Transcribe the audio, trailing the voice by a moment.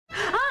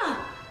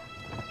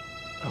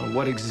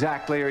What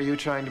exactly are you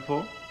trying to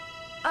pull?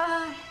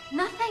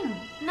 Nothing.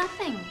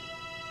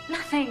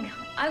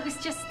 I was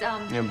just,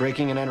 You know,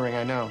 breaking and entering,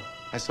 I know.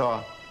 I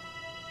saw.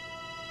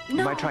 No.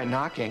 You might try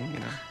knocking, you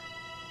know.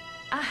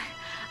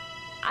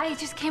 I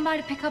just came by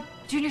to pick up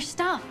Junior's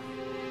stuff.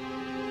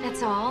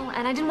 That's all.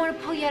 And I didn't want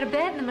to pull you out of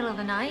bed in the middle of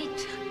the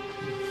night.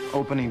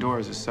 Opening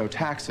doors is so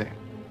taxing.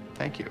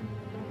 Thank you.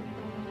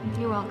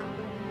 You're welcome.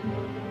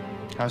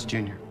 How's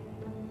Junior?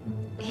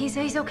 He's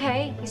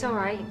okay. He's all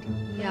right.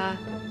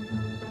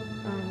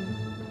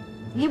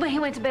 He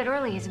went to bed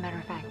early, as a matter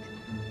of fact.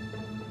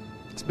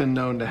 It's been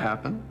known to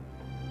happen.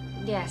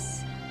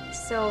 Yes.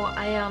 So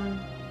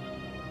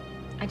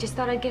I just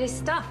thought I'd get his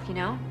stuff, you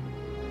know?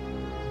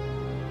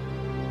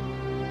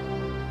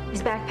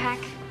 His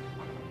backpack.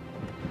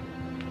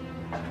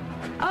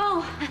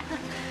 Oh,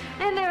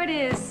 and there it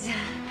is.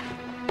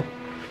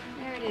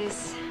 There it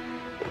is.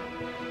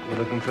 You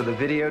looking for the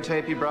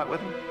videotape you brought with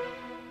him?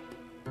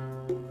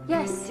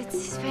 Yes, it's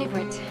his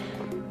favorite.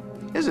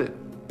 Is it?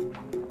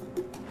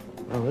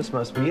 Well, this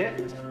must be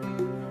it.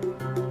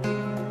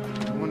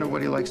 I wonder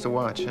what he likes to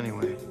watch,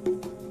 anyway.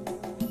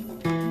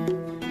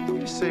 You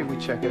just say we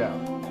check it out.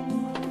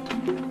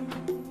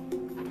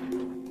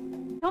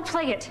 Don't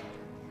play it.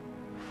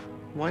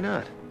 Why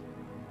not?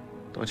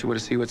 Don't you want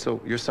to see what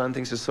your son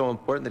thinks is so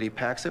important that he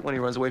packs it when he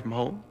runs away from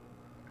home?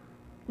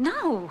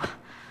 No.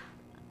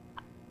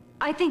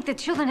 I think that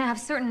children have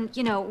certain,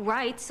 you know,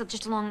 rights, so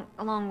just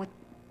along with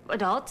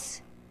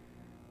adults.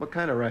 What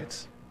kind of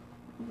rights?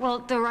 Well,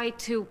 the right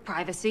to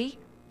privacy,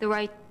 the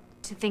right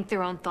to think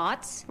their own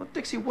thoughts. Well,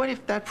 Dixie, what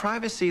if that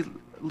privacy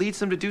leads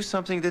them to do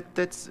something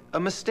that's a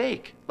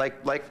mistake?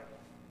 Like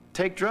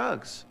take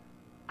drugs?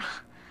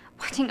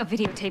 Watching a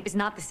videotape is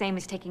not the same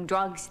as taking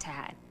drugs,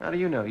 Tad. How do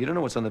you know? You don't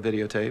know what's on the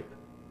videotape.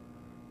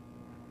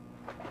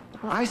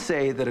 Well, I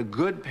say that a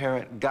good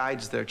parent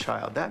guides their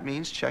child. That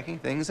means checking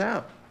things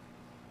out.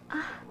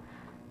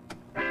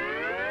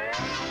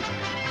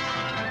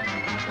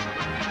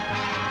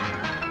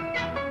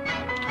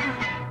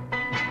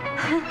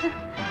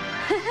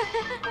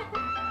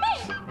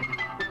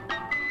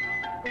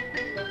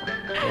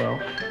 Well,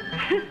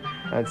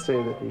 I'd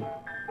say that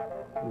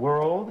the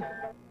world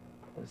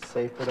is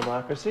safe for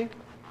democracy.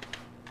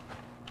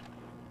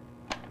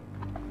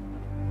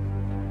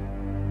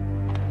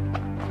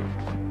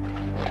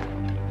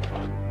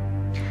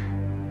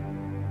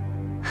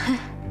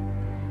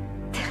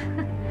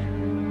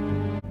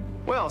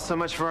 Well, so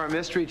much for our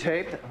mystery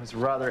tape. That was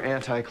rather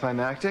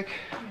anticlimactic.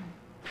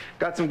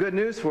 Got some good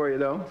news for you,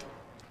 though.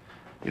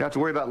 You don't have to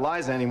worry about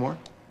Liza anymore.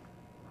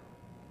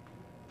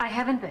 I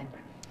haven't been.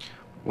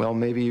 Well,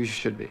 maybe you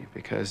should be,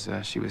 because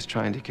she was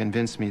trying to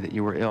convince me that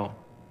you were ill.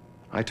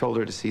 I told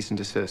her to cease and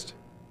desist.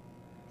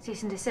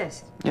 Cease and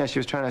desist? Yeah, she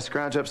was trying to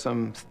scrounge up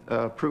some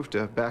proof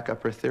to back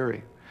up her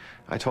theory.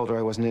 I told her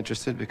I wasn't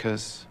interested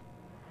because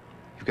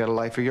you've got a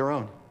life of your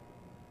own.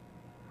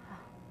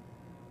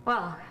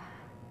 Well,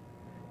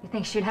 you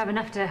think she'd have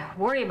enough to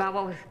worry about,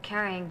 what with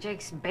carrying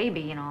Jake's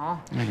baby and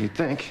all? Yeah, you'd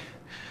think.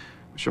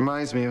 Which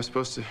reminds me, I was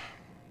supposed to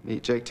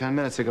meet Jake 10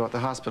 minutes ago at the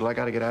hospital. I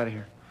gotta get out of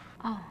here.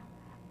 Oh.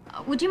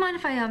 Would you mind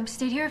if I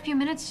stayed here a few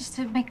minutes just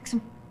to make some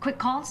quick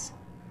calls?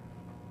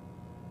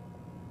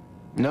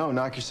 No,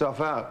 knock yourself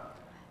out.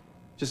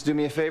 Just do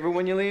me a favor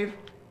when you leave.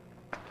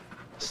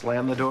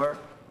 Slam the door.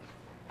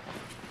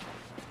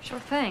 Sure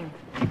thing.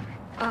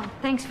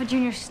 Thanks for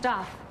Junior's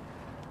stuff.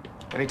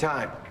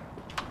 Anytime.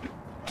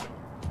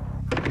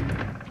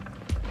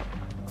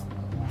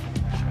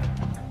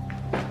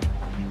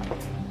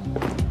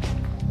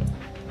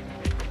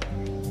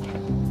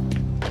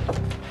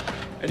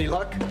 Any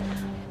luck?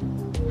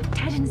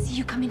 Dad didn't see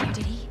you come in here,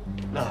 did he?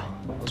 No,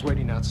 I was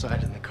waiting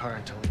outside in the car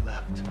until he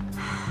left.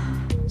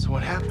 So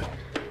what happened?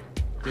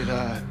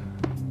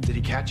 Did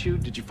he catch you?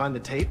 Did you find the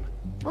tape?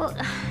 Well,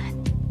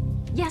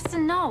 yes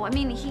and no. I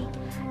mean,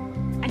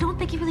 I don't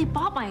think he really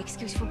bought my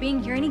excuse for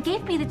being here, and he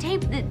gave me the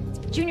tape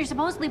that Junior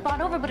supposedly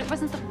brought over, but it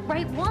wasn't the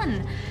right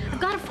one. I've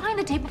got to find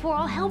the tape before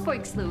all hell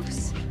breaks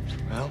loose.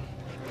 Well,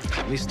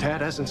 at least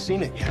Tad hasn't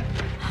seen it yet.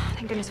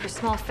 Thank goodness for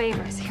small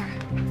favors here.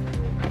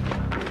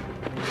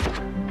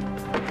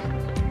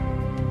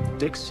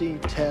 Dixie,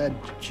 Ted,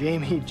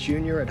 Jamie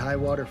Jr. at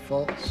Highwater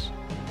Falls.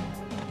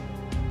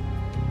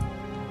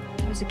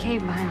 There's a cave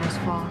behind those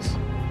falls.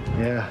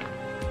 Yeah,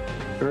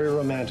 very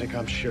romantic,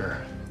 I'm sure.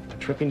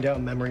 Tripping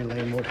down memory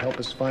lane won't help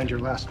us find your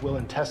last will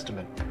and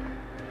testament.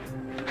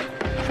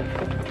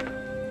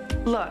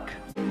 Look.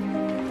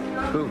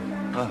 Who?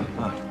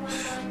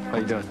 How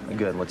you doing?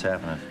 Good. What's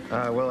happening?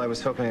 Well, I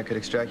was hoping I could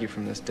extract you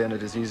from this den of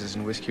diseases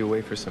and whisk you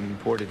away for some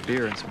imported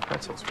beer and some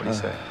pretzels. What do you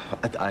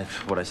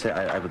say?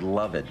 I would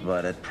love it,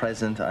 but at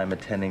present I'm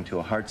attending to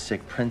a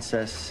heart-sick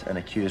princess, an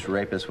accused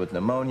rapist with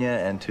pneumonia,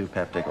 and 2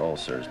 peptic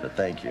ulcers, but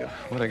thank you.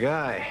 What a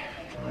guy.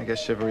 Well, I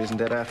guess chivalry isn't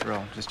dead after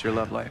all, just your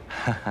love life.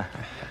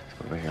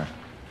 Over here.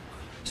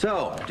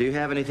 So, do you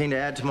have anything to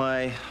add to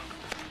my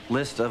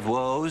list of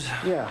woes?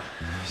 Yeah.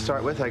 To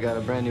start with, I got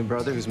a brand new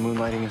brother who's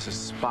moonlighting as a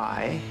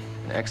spy,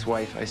 an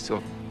ex-wife I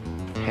still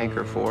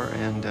hanker for,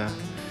 and a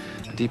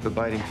deep,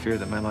 abiding fear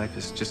that my life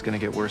is just going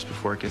to get worse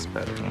before it gets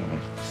better.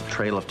 It's a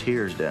trail of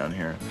tears down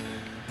here.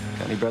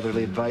 Got any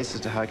brotherly advice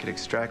as to how I could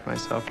extract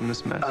myself from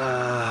this mess?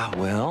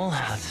 Well,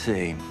 let's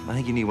see. I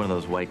think you need one of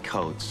those white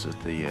coats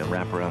with the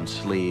wraparound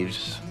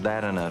sleeves.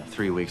 That and a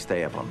 3-week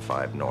stay up on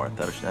 5 North.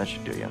 That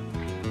should do you.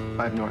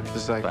 5 North, the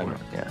psych 5 ward.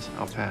 North, yes.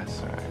 I'll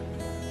pass. All right.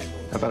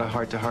 How about a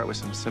heart-to-heart with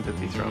some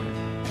sympathy thrown in?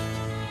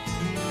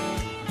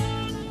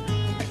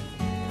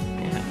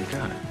 Yeah, you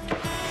got it.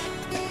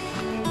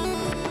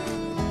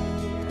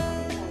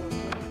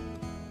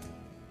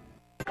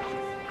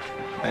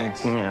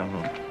 Thanks.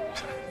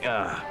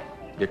 Yeah.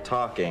 You're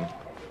talking,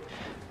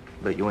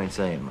 but you ain't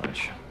saying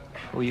much.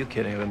 Who are you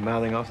kidding? I've been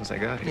mouthing off since I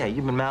got here. Yeah,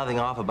 you've been mouthing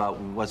off about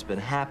what's been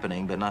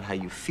happening, but not how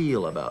you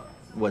feel about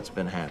what's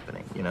been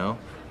happening, you know?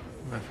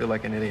 I feel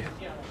like an idiot.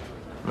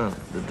 No,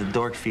 the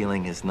dork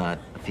feeling is not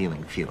a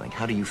feeling.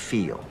 How do you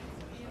feel?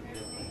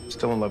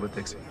 Still in love with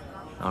Dixie.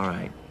 All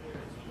right.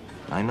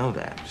 I know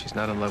that. She's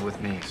not in love with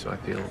me, so I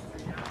feel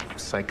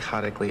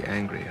psychotically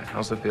angry. I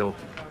also feel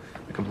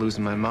like I'm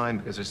losing my mind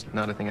because there's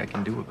not a thing I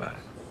can do about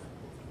it.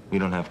 You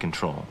don't have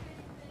control.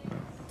 No.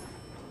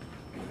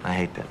 I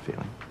hate that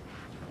feeling.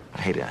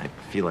 I hate it. I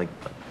feel like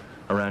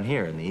around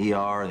here, in the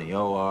ER, in the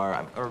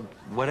OR, or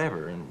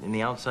whatever, in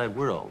the outside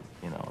world,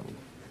 you know.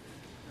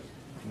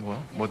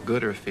 Well, what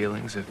good are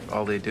feelings if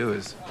all they do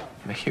is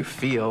make you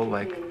feel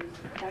like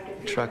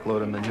a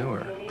truckload of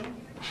manure?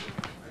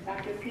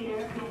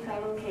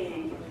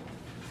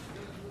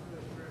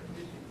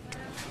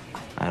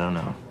 I don't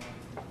know.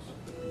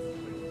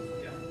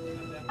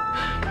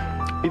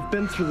 We've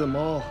been through them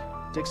all.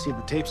 Dixie,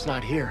 the tape's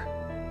not here.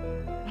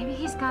 Maybe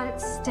he's got it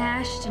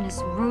stashed in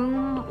his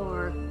room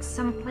or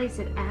someplace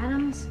at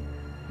Adams.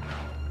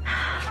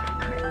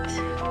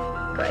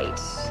 Great.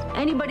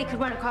 Anybody could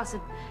run across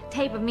a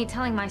tape of me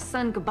telling my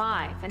son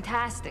goodbye.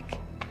 Fantastic.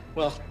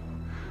 Well,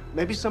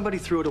 maybe somebody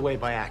threw it away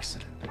by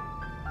accident.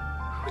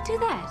 Who would do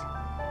that?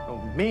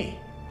 Oh, me?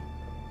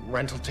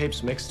 Rental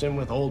tapes mixed in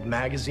with old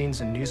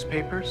magazines and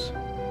newspapers?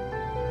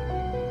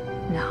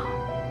 No.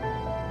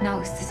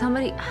 No,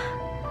 somebody...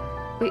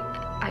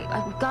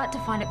 I've got to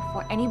find it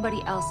before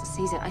anybody else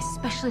sees it. I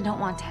especially don't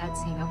want Tad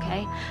seeing,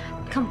 okay?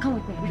 Come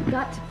with me. We've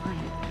got to find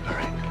it. All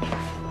right.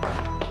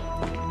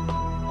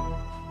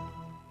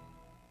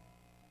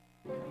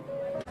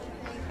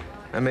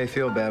 I may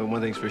feel bad, but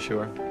one thing's for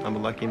sure. I'm a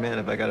lucky man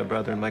if I got a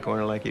brother in my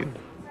corner like you.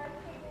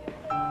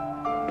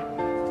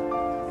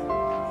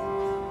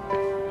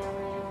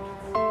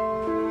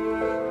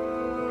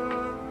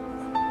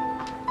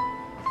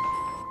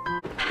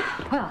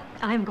 Well,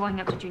 I'm going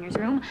up to Junior's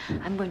room.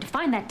 I'm going to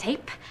find that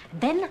tape, and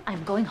then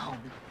I'm going home.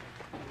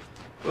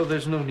 Well,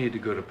 there's no need to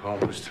go to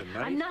Palmer's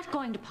tonight. I'm not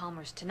going to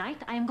Palmer's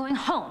tonight. I am going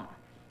home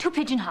to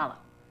Pigeon Hollow.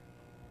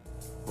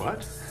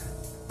 What?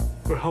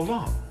 For how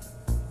long?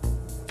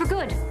 For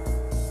good.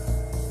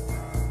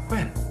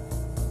 When?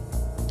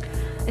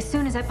 As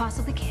soon as I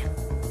possibly can.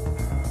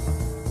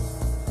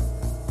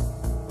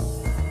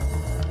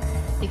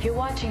 If you're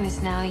watching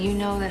this now, you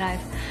know that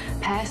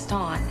I've passed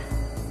on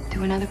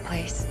to another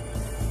place.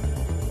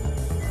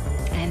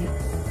 And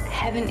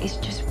heaven is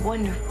just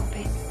wonderful.